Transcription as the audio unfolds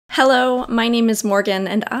Hello, my name is Morgan,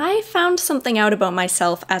 and I found something out about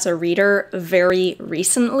myself as a reader very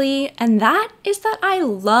recently, and that is that I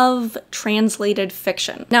love translated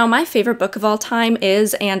fiction. Now, my favorite book of all time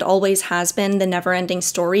is, and always has been, The Never-Ending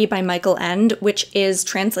Story by Michael Ende, which is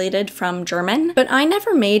translated from German, but I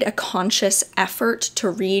never made a conscious effort to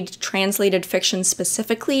read translated fiction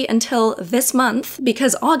specifically until this month,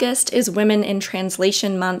 because August is Women in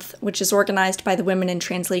Translation Month, which is organized by the Women in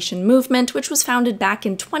Translation movement, which was founded back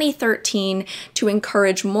in 2013 to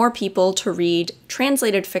encourage more people to read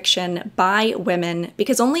translated fiction by women,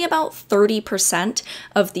 because only about 30%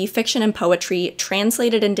 of the fiction and poetry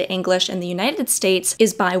translated into English in the United States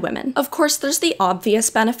is by women. Of course, there's the obvious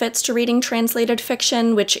benefits to reading translated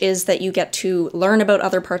fiction, which is that you get to learn about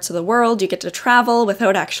other parts of the world, you get to travel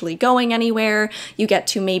without actually going anywhere, you get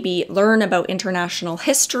to maybe learn about international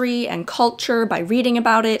history and culture by reading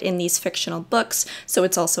about it in these fictional books, so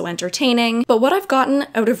it's also entertaining. But what I've gotten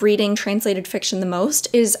out of reading translated fiction the most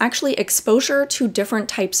is actually exposure to different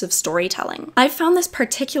types of storytelling. I've found this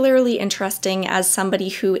particularly interesting as somebody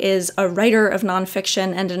who is a writer of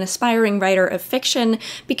nonfiction and an aspiring writer of fiction,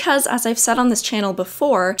 because as I've said on this channel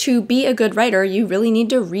before, to be a good writer, you really need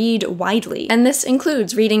to read widely. And this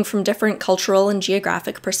includes reading from different cultural and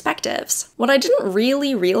geographic perspectives. What I didn't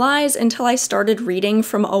really realize until I started reading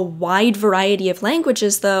from a wide variety of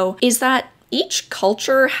languages, though, is that each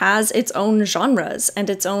culture has its own genres and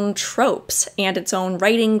its own tropes and its own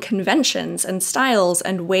writing conventions and styles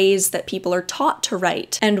and ways that people are taught to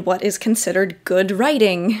write and what is considered good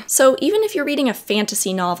writing. So even if you're reading a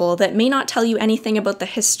fantasy novel that may not tell you anything about the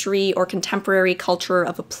history or contemporary culture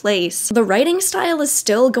of a place, the writing style is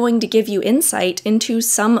still going to give you insight into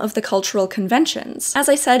some of the cultural conventions. As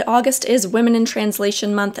I said, August is Women in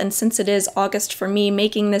Translation Month, and since it is August for me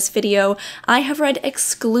making this video, I have read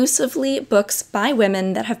exclusively books by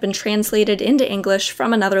women that have been translated into English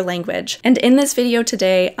from another language. And in this video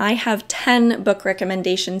today, I have 10 book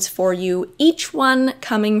recommendations for you, each one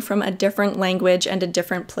coming from a different language and a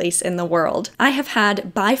different place in the world. I have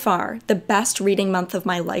had, by far, the best reading month of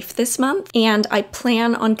my life this month, and I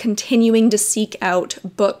plan on continuing to seek out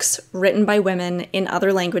books written by women in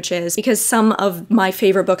other languages, because some of my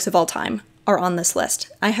favorite books of all time are on this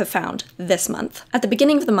list I have found this month. At the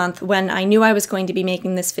beginning of the month, when I knew I was going to be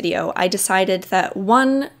making this video, I decided that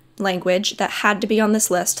one language that had to be on this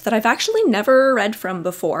list that I've actually never read from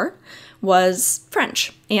before was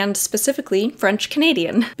French, and specifically French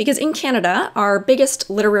Canadian. Because in Canada, our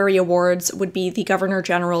biggest literary awards would be the Governor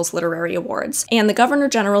General's Literary Awards. And the Governor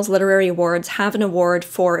General's Literary Awards have an award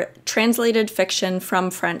for translated fiction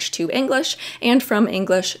from French to English and from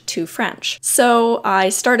English to French. So I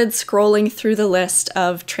started scrolling through the list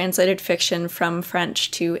of translated fiction from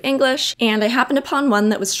French to English, and I happened upon one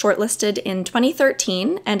that was shortlisted in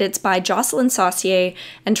 2013, and it's by Jocelyne Saucier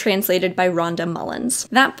and translated by Rhonda Mullins.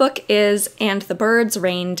 That book is And the Birds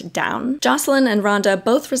Rained Down. Jocelyne and Rhonda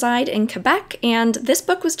both reside in Quebec, and this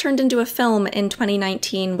book was turned into a film in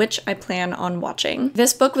 2019, which I plan on watching.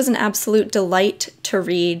 This book was an absolute delight to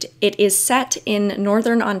read. It is set in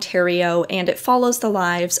Northern Ontario, and it follows the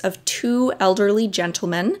lives of two elderly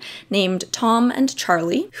gentlemen named Tom and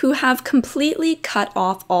Charlie, who have completely cut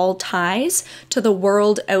off all ties to the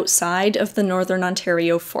world outside of the Northern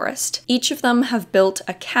Ontario forest. Each of them have built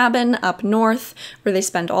a cabin up north where they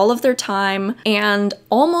spend all of their time, and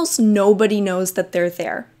almost nobody knows that they're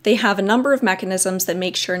there. They have a number of mechanisms that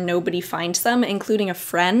make sure nobody finds them, including a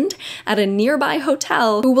friend at a nearby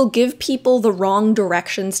hotel who will give people the wrong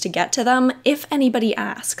directions to get to them if anybody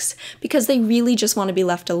asks, because they really just want to be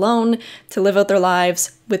left alone to live out their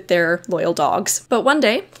lives with their loyal dogs. But one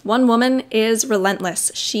day, one woman is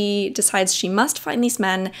relentless. She decides she must find these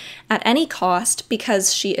men at any cost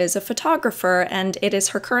because she is a photographer, and it is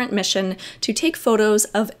her current mission to take photos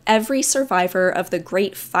of every survivor of the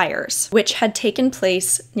Great Fires, which had taken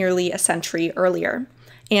place nearly a century earlier.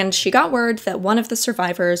 And she got word that one of the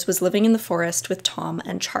survivors was living in the forest with Tom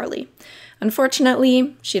and Charlie.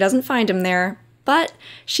 Unfortunately, she doesn't find him there, but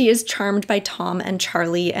she is charmed by Tom and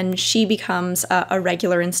Charlie, and she becomes a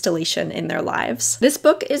regular installation in their lives. This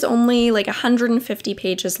book is only like 150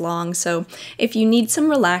 pages long, so if you need some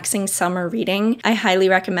relaxing summer reading, I highly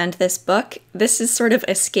recommend this book. This is sort of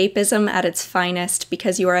escapism at its finest,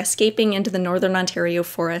 because you are escaping into the Northern Ontario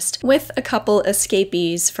forest with a couple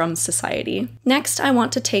escapees from society. Next, I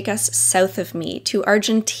want to take us south of me to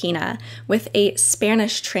Argentina with a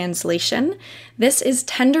Spanish translation. This is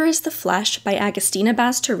Tender as the Flesh by Agustina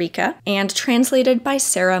Bazterrica and translated by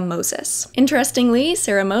Sarah Moses. Interestingly,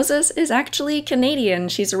 Sarah Moses is actually Canadian.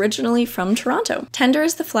 She's originally from Toronto. Tender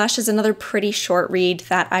as the Flesh is another pretty short read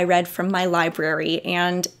that I read from my library,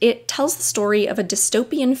 and it tells the story story of a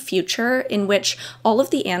dystopian future in which all of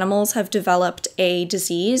the animals have developed a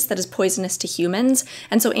disease that is poisonous to humans,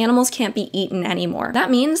 and so animals can't be eaten anymore. That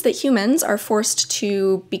means that humans are forced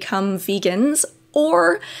to become vegans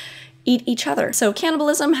or eat each other. So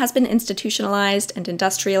cannibalism has been institutionalized and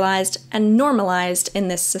industrialized and normalized in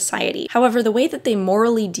this society. However, the way that they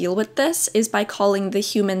morally deal with this is by calling the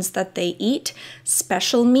humans that they eat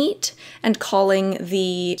special meat and calling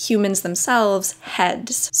the humans themselves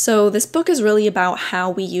heads. So this book is really about how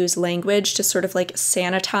we use language to sort of like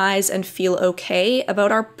sanitize and feel okay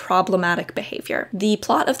about our problematic behavior. The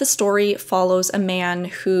plot of the story follows a man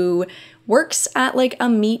who works at like a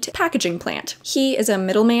meat packaging plant. He is a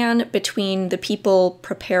middleman between the people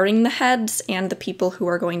preparing the heads and the people who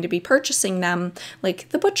are going to be purchasing them, like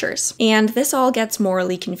the butchers. And this all gets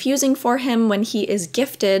morally confusing for him when he is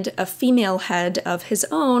gifted a female head of his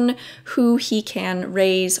own who he can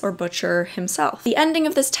raise or butcher himself. The ending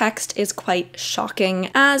of this text is quite shocking.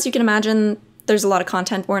 As you can imagine, there's a lot of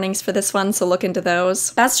content warnings for this one, so look into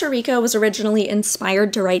those. Bazterrica was originally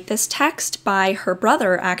inspired to write this text by her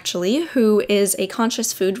brother, actually, who is a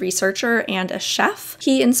conscious food researcher and a chef.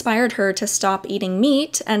 He inspired her to stop eating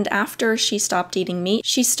meat, and after she stopped eating meat,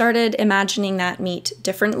 she started imagining that meat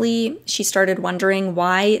differently. She started wondering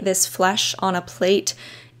why this flesh on a plate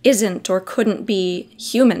isn't or couldn't be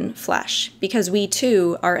human flesh, because we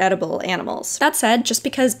too are edible animals. That said, just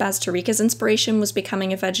because Bazterrica's inspiration was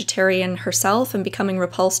becoming a vegetarian herself and becoming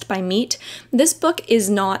repulsed by meat, this book is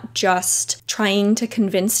not just trying to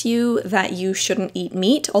convince you that you shouldn't eat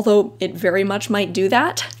meat, although it very much might do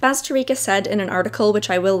that. Bazterrica said in an article, which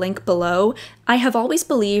I will link below, "I have always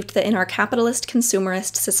believed that in our capitalist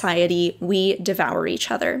consumerist society, we devour each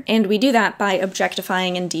other. And we do that by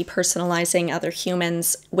objectifying and depersonalizing other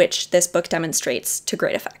humans, which this book demonstrates to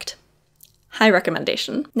great effect." High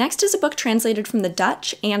recommendation. Next is a book translated from the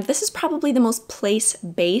Dutch, and this is probably the most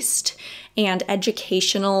place-based and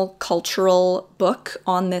educational, cultural book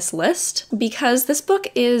on this list, because this book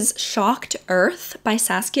is Shocked Earth by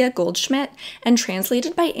Saskia Goldschmidt and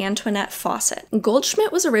translated by Antoinette Fawcett.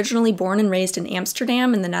 Goldschmidt was originally born and raised in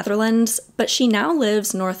Amsterdam in the Netherlands, but she now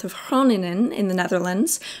lives north of Groningen in the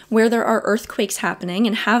Netherlands, where there are earthquakes happening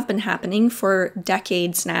and have been happening for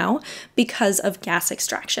decades now because of gas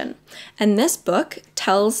extraction. And this book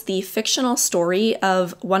tells the fictional story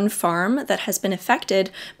of one farm that has been affected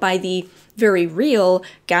by the very real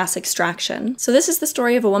gas extraction. So this is the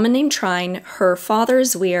story of a woman named Trine, her father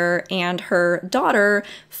Zwier, and her daughter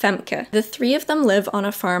Femke. The three of them live on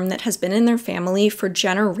a farm that has been in their family for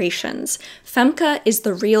generations. Femke is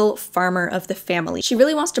the real farmer of the family. She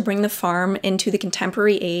really wants to bring the farm into the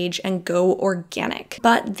contemporary age and go organic.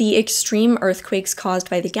 But the extreme earthquakes caused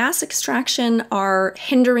by the gas extraction are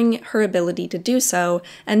hindering her ability to do so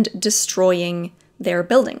and destroying their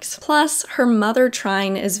buildings. Plus, her mother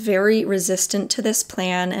Trine is very resistant to this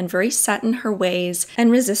plan and very set in her ways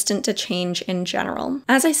and resistant to change in general.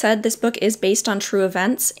 As I said, this book is based on true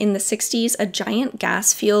events. In the 60s, a giant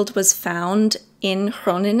gas field was found in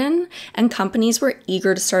Groningen, and companies were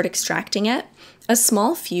eager to start extracting it. A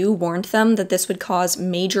small few warned them that this would cause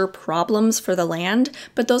major problems for the land,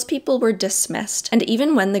 but those people were dismissed. And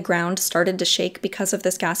even when the ground started to shake because of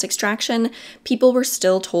this gas extraction, people were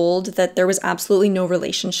still told that there was absolutely no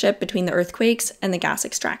relationship between the earthquakes and the gas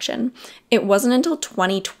extraction. It wasn't until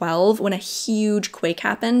 2012, when a huge quake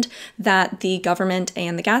happened, that the government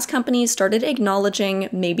and the gas companies started acknowledging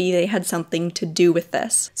maybe they had something to do with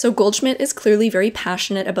this. So Goldschmidt is clearly very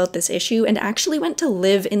passionate about this issue and actually went to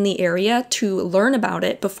live in the area to learn about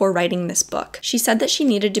it before writing this book. She said that she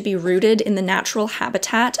needed to be rooted in the natural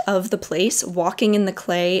habitat of the place, walking in the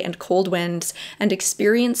clay and cold winds, and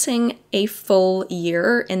experiencing a full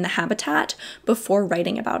year in the habitat before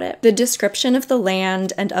writing about it. The description of the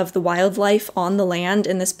land and of the wildlife on the land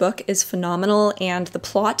in this book is phenomenal, and the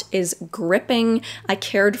plot is gripping. I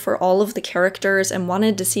cared for all of the characters and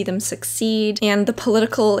wanted to see them succeed, and the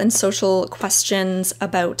political and social questions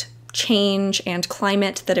about change and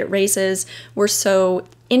climate that it raises were so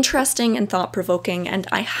interesting and thought-provoking, and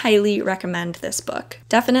I highly recommend this book.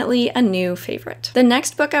 Definitely a new favorite. The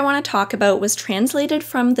next book I want to talk about was translated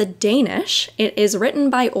from the Danish. It is written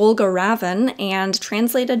by Olga Ravn and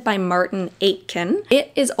translated by Martin Aitken.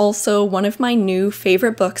 It is also one of my new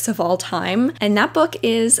favorite books of all time, and that book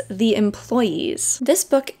is The Employees. This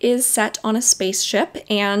book is set on a spaceship,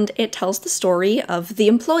 and it tells the story of the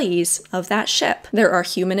employees of that ship. There are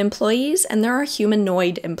human employees and there are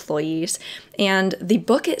humanoid employees. And the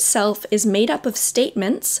book itself is made up of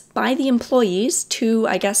statements by the employees to,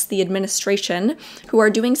 I guess, the administration, who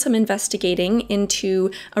are doing some investigating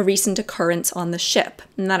into a recent occurrence on the ship.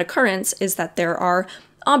 And that occurrence is that there are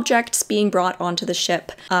objects being brought onto the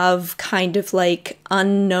ship of kind of like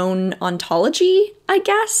unknown ontology, I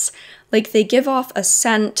guess. Like they give off a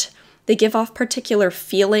scent, they give off particular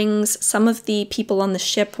feelings. Some of the people on the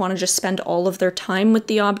ship want to just spend all of their time with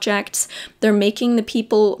the objects. They're making the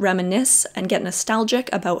people reminisce and get nostalgic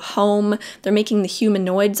about home. They're making the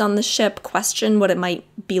humanoids on the ship question what it might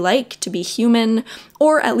be like to be human,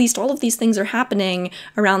 or at least all of these things are happening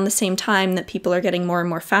around the same time that people are getting more and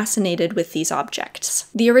more fascinated with these objects.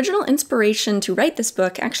 The original inspiration to write this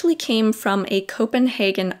book actually came from a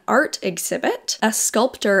Copenhagen art exhibit. A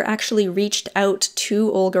sculptor actually reached out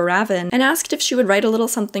to Olga Ravn and asked if she would write a little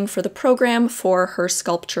something for the program for her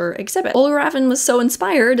sculpture exhibit. Olga Ravn was so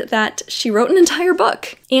inspired that she wrote an entire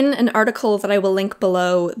book. In an article that I will link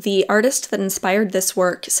below, the artist that inspired this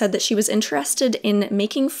work said that she was interested in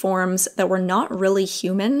making forms that were not really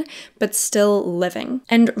human, but still living.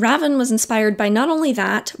 And Ravn was inspired by not only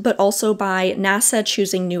that, but also by NASA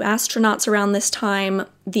choosing new astronauts around this time,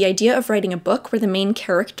 the idea of writing a book where the main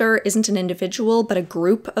character isn't an individual, but a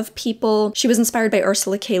group of people. She was inspired by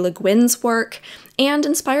Ursula K. Le Guin's work, and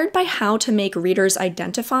inspired by how to make readers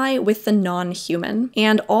identify with the non-human.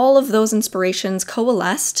 And all of those inspirations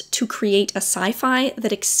coalesced to create a sci-fi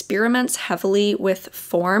that experiments heavily with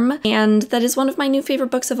form, and that is one of my new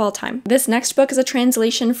favorite books of all time. This next book is a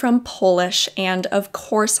translation from Polish, and of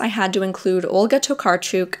course I had to include Olga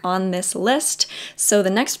Tokarczuk on this list, so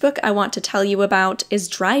the next book I want to tell you about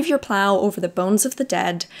is Drive Your Plow Over the Bones of the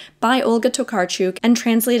Dead by Olga Tokarczuk and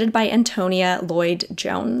translated by Antonia Lloyd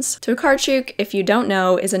Jones. Tokarczuk, if you don't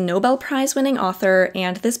know, is a Nobel Prize-winning author,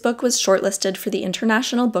 and this book was shortlisted for the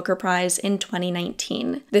International Booker Prize in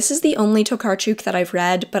 2019. This is the only Tokarczuk that I've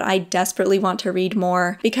read, but I desperately want to read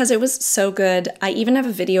more because it was so good. I even have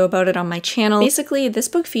a video about it on my channel. Basically, this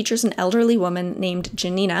book features an elderly woman named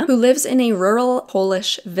Janina who lives in a rural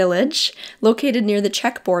Polish village located near the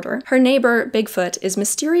Czech border. Her neighbor, Bigfoot, is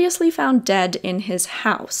mysteriously found dead in his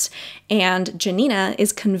house, and Janina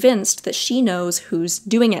is convinced that she knows who's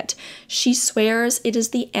doing it. She swears it is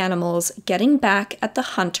the animals getting back at the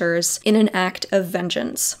hunters in an act of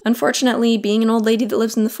vengeance. Unfortunately, being an old lady that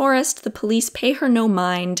lives in the forest, the police pay her no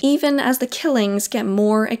mind, even as the killings get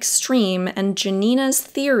more extreme and Janina's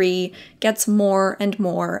theory gets more and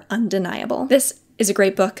more undeniable. This is a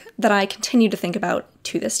great book that I continue to think about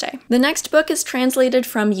to this day. The next book is translated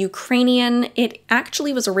from Ukrainian. It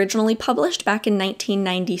actually was originally published back in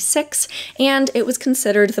 1996, and it was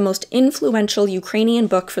considered the most influential Ukrainian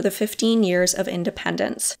book for the 15 years of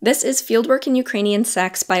independence. This is Fieldwork in Ukrainian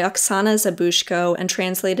Sex by Oksana Zabuzhko and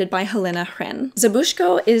translated by Halyna Hryn.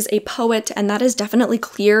 Zabuzhko is a poet, and that is definitely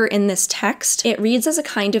clear in this text. It reads as a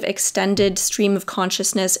kind of extended stream of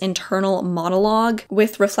consciousness internal monologue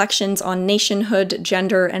with reflections on nationhood,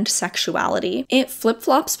 gender, and sexuality. It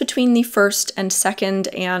flip-flops between the first and second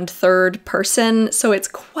and third person, so it's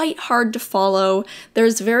quite hard to follow.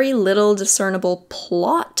 There's very little discernible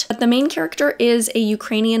plot, but the main character is a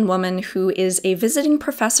Ukrainian woman who is a visiting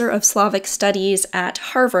professor of Slavic studies at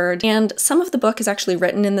Harvard, and some of the book is actually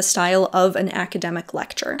written in the style of an academic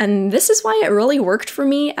lecture. And this is why it really worked for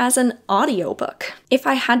me as an audiobook. If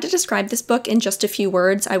I had to describe this book in just a few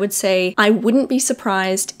words, I would say I wouldn't be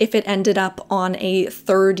surprised if it ended up on a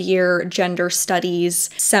third-year gender studies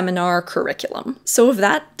seminar curriculum. So if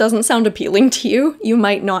that doesn't sound appealing to you, you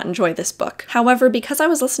might not enjoy this book. However, because I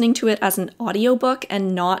was listening to it as an audiobook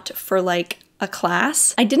and not for like a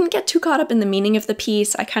class, I didn't get too caught up in the meaning of the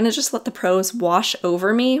piece. I kind of just let the prose wash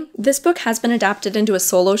over me. This book has been adapted into a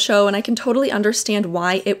solo show, and I can totally understand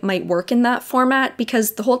why it might work in that format,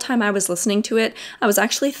 because the whole time I was listening to it, I was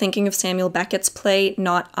actually thinking of Samuel Beckett's play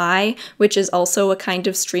Not I, which is also a kind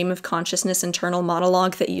of stream of consciousness internal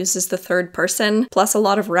monologue that uses the third person, plus a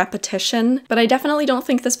lot of repetition. But I definitely don't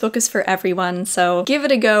think this book is for everyone, so give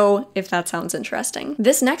it a go if that sounds interesting.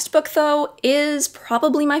 This next book, though, is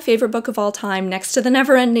probably my favorite book of all time, next to The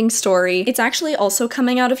Neverending Story. It's actually also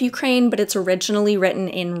coming out of Ukraine, but it's originally written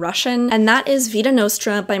in Russian, and that is Vita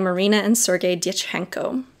Nostra by Marina and Sergey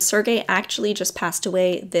Dyachenko. Sergey actually just passed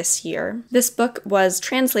away this year. This book was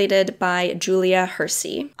translated by Julia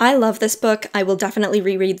Hersey. I love this book. I will definitely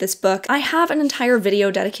reread this book. I have an entire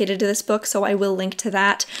video dedicated to this book, so I will link to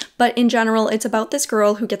that, but in general, it's about this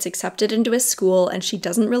girl who gets accepted into a school, and she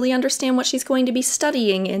doesn't really understand what she's going to be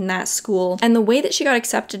studying in that school, and the way that she got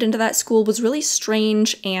accepted into that school was really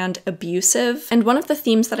strange and abusive. And one of the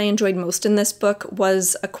themes that I enjoyed most in this book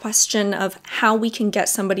was a question of how we can get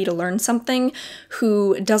somebody to learn something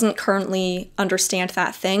who doesn't currently understand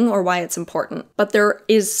that thing or why it's important. But there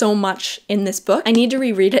is so much in this book. I need to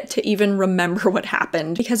reread it to even remember what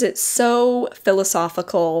happened because it's so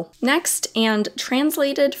philosophical. Next, and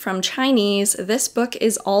translated from Chinese, this book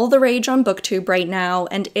is all the rage on BookTube right now,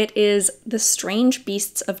 and it is The Strange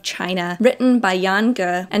Beasts of China, written by Yan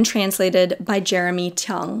Ge and translated by Jeremy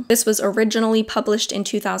Tiang. This was originally published in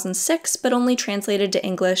 2006, but only translated to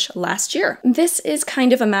English last year. This is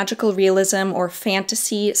kind of a magical realism or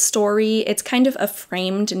fantasy story. It's kind of a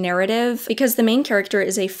framed narrative because the main character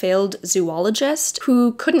is a failed zoologist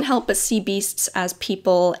who couldn't help but see beasts as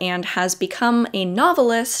people and has become a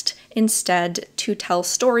novelist instead to tell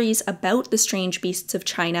stories about the strange beasts of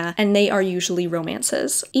China, and they are usually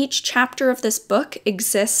romances. Each chapter of this book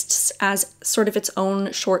exists as sort of its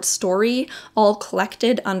own short story, all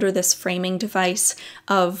collected under this framing device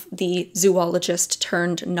of the zoologist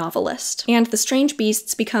turned novelist. And the strange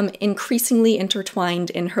beasts become increasingly intertwined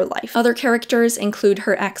in her life. Other characters include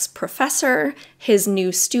her ex-professor, his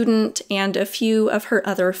new student, and a few of her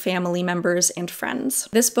other family members and friends.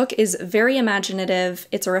 This book is very imaginative.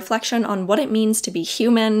 It's a reflection on what it means to be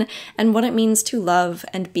human and what it means to love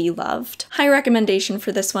and be loved. High recommendation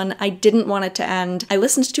for this one. I didn't want it to end. I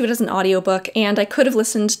listened to it as an audiobook, and I could have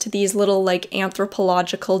listened to these little like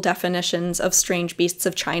anthropological definitions of strange beasts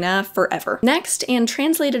of China forever. Next, and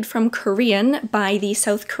translated from Korean by the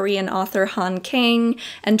South Korean author Han Kang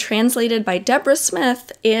and translated by Deborah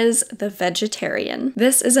Smith, is The Vegetarian.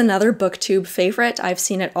 This is another BookTube favorite. I've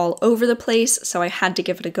seen it all over the place, so I had to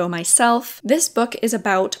give it a go myself. This book is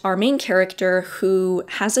about our main character who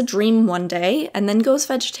has a dream one day and then goes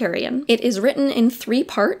vegetarian. It is written in 3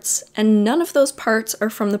 parts, and none of those parts are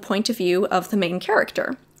from the point of view of the main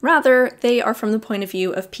character. Rather, they are from the point of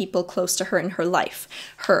view of people close to her in her life.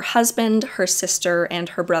 Her husband, her sister, and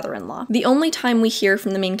her brother-in-law. The only time we hear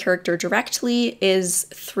from the main character directly is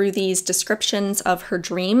through these descriptions of her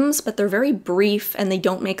dreams, but they're very brief and they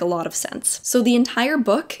don't make a lot of sense. So the entire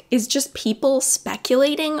book is just people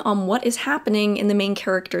speculating on what is happening in the main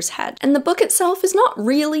character's head. And the book itself is not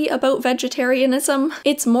really about vegetarianism.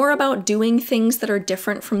 It's more about doing things that are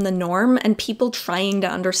different from the norm and people trying to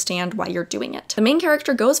understand why you're doing it. The main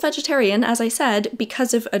character goes vegetarian, as I said,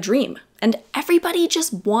 because of a dream. And everybody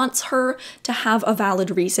just wants her to have a valid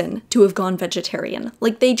reason to have gone vegetarian.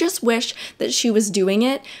 Like, they just wish that she was doing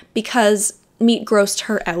it because meat grossed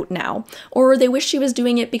her out now. Or they wish she was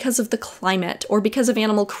doing it because of the climate or because of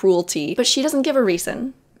animal cruelty. But she doesn't give a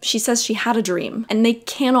reason. She says she had a dream, and they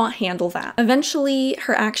cannot handle that. Eventually,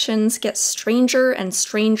 her actions get stranger and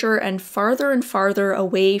farther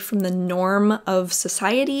away from the norm of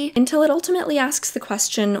society until it ultimately asks the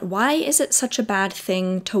question, why is it such a bad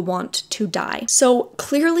thing to want to die? So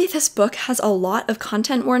clearly this book has a lot of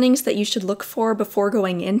content warnings that you should look for before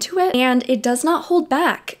going into it, and it does not hold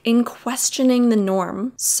back in questioning the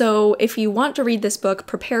norm. So if you want to read this book,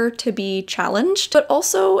 prepare to be challenged, but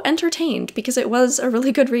also entertained, because it was a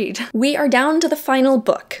really good read. We are down to the final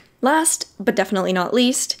book. Last, but definitely not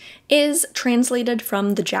least, is translated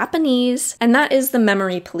from the Japanese, and that is The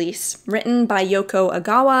Memory Police, written by Yoko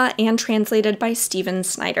Ogawa and translated by Stephen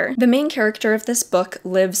Snyder. The main character of this book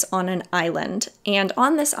lives on an island, and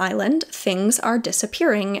on this island, things are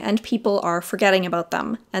disappearing and people are forgetting about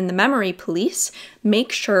them, and the Memory Police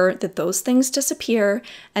make sure that those things disappear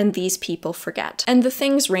and these people forget. And the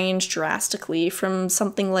things range drastically from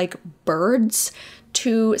something like birds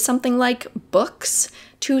to something like books,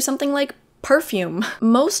 to something like perfume.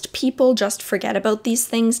 Most people just forget about these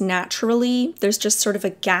things naturally. There's just sort of a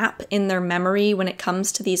gap in their memory when it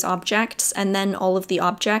comes to these objects, and then all of the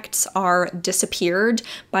objects are disappeared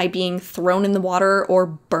by being thrown in the water or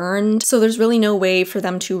burned. So there's really no way for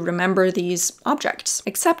them to remember these objects,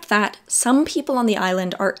 except that some people on the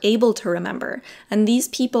island are able to remember, and these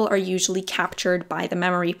people are usually captured by the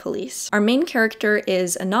Memory Police. Our main character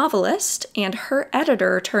is a novelist, and her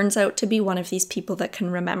editor turns out to be one of these people that can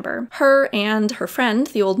remember. Her and her friend,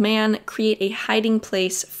 the old man, create a hiding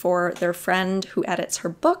place for their friend who edits her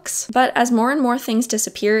books, but as more and more things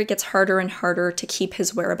disappear, it gets harder and harder to keep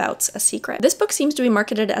his whereabouts a secret. This book seems to be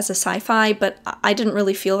marketed as a sci-fi, but I didn't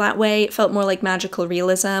really feel that way. It felt more like magical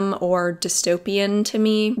realism or dystopian to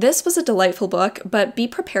me. This was a delightful book, but be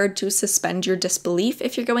prepared to suspend your disbelief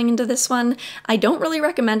if you're going into this one. I don't really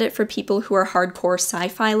recommend it for people who are hardcore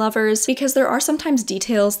sci-fi lovers, because there are sometimes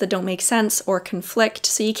details that don't make sense or conflict,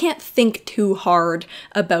 so you can't think think too hard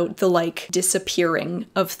about the like disappearing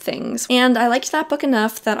of things. And I liked that book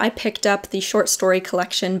enough that I picked up the short story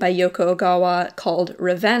collection by Yoko Ogawa called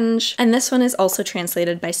Revenge, and this one is also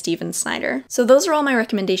translated by Stephen Snyder. So those are all my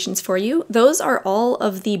recommendations for you. Those are all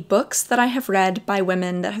of the books that I have read by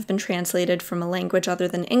women that have been translated from a language other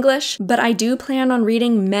than English, but I do plan on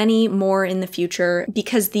reading many more in the future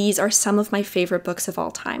because these are some of my favorite books of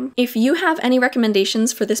all time. If you have any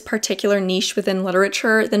recommendations for this particular niche within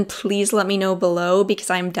literature, then please let me know below because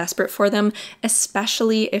I am desperate for them,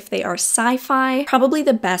 especially if they are sci-fi. Probably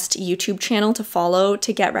the best YouTube channel to follow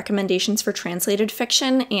to get recommendations for translated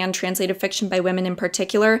fiction, and translated fiction by women in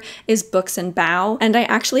particular, is Books and Bow. And I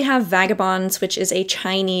actually have Vagabonds, which is a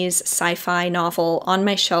Chinese sci-fi novel, on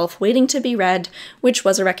my shelf waiting to be read, which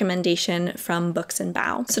was a recommendation from Books and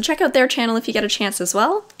Bow. So check out their channel if you get a chance as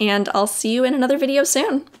well, and I'll see you in another video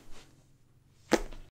soon.